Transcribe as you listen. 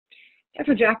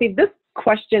Dr. Jaffe, this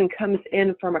question comes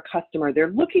in from a customer.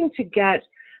 They're looking to get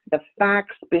the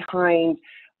facts behind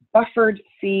buffered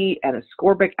C and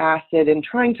ascorbic acid and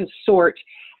trying to sort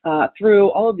through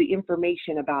all of the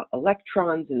information about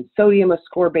electrons and sodium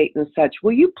ascorbate and such.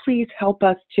 Will you please help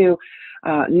us to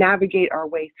navigate our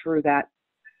way through that?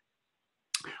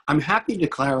 I'm happy to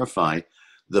clarify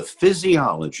the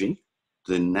physiology,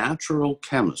 the natural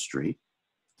chemistry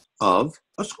of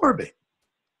ascorbate.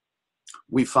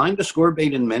 We find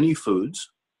ascorbate in many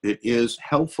foods. It is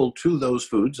helpful to those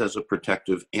foods as a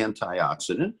protective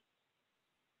antioxidant.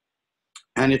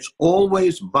 And it's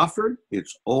always buffered,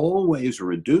 it's always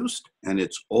reduced, and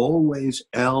it's always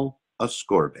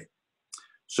L-ascorbate.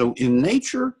 So in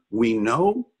nature, we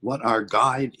know what our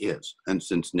guide is. And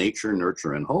since nature,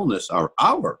 nurture, and wholeness are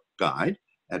our guide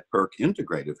at Perk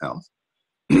Integrative Health,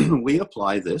 we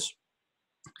apply this,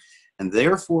 and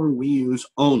therefore we use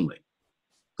only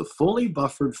the fully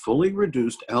buffered, fully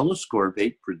reduced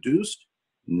L-ascorbate produced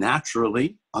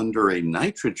naturally under a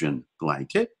nitrogen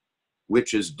blanket,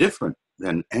 which is different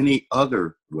than any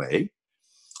other way.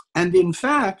 And in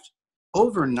fact,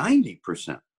 over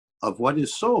 90% of what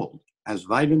is sold as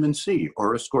vitamin C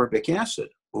or ascorbic acid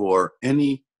or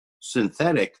any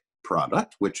synthetic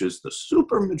product, which is the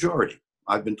super majority,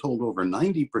 I've been told over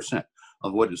 90%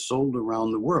 of what is sold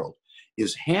around the world,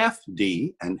 is half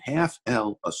D and half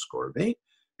L ascorbate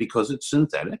because it's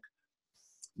synthetic.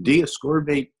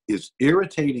 D-ascorbate is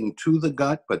irritating to the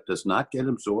gut but does not get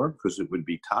absorbed because it would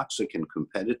be toxic and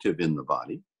competitive in the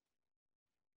body.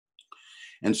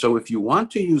 And so if you want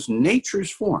to use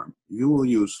nature's form, you will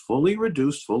use fully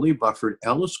reduced, fully buffered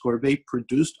L-ascorbate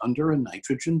produced under a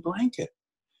nitrogen blanket.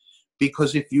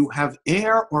 Because if you have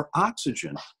air or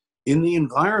oxygen in the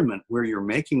environment where you're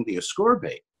making the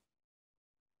ascorbate,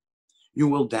 you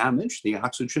will damage, the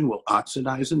oxygen will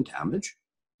oxidize and damage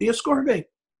the ascorbate.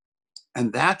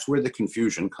 And that's where the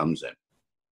confusion comes in.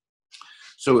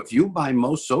 So if you buy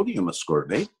most sodium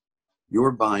ascorbate,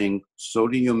 you're buying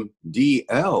sodium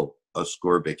DL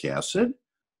ascorbic acid,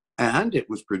 and it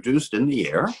was produced in the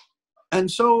air.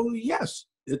 And so, yes,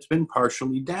 it's been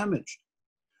partially damaged.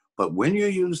 But when you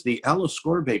use the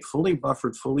L-ascorbate fully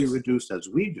buffered, fully reduced as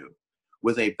we do,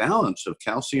 with a balance of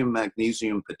calcium,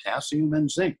 magnesium, potassium, and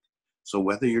zinc, so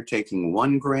whether you're taking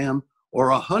 1 gram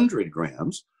or 100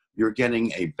 grams, you're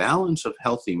getting a balance of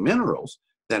healthy minerals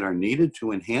that are needed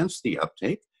to enhance the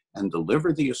uptake and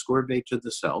deliver the ascorbate to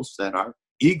the cells that are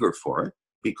eager for it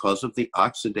because of the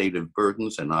oxidative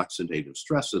burdens and oxidative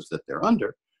stresses that they're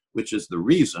under, which is the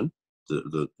reason,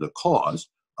 the cause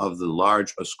of the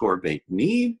large ascorbate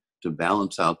need to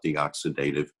balance out the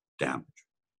oxidative damage.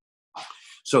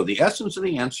 So the essence of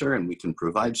the answer, and we can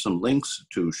provide some links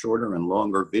to shorter and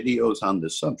longer videos on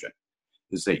this subject,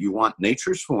 is that you want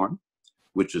nature's form,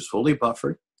 which is fully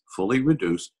buffered, fully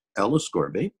reduced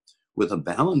L-ascorbate with a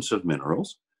balance of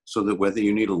minerals so that whether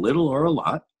you need a little or a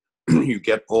lot, you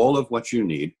get all of what you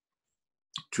need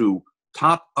to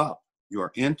top up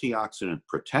your antioxidant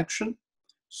protection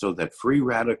so that free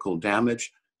radical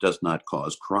damage does not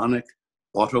cause chronic,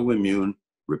 autoimmune,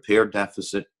 repair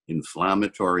deficit,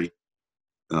 inflammatory,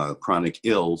 chronic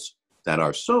ills that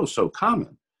are so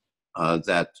common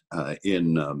that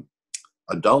in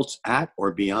adults at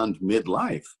or beyond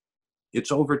midlife,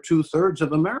 it's over 2/3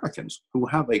 of Americans who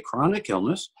have a chronic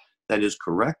illness that is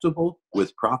correctable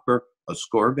with proper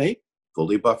ascorbate,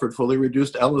 fully buffered, fully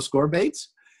reduced L-ascorbates,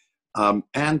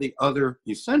 and the other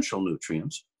essential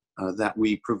nutrients that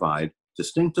we provide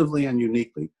distinctively and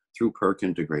uniquely through Perk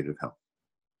Integrative Health.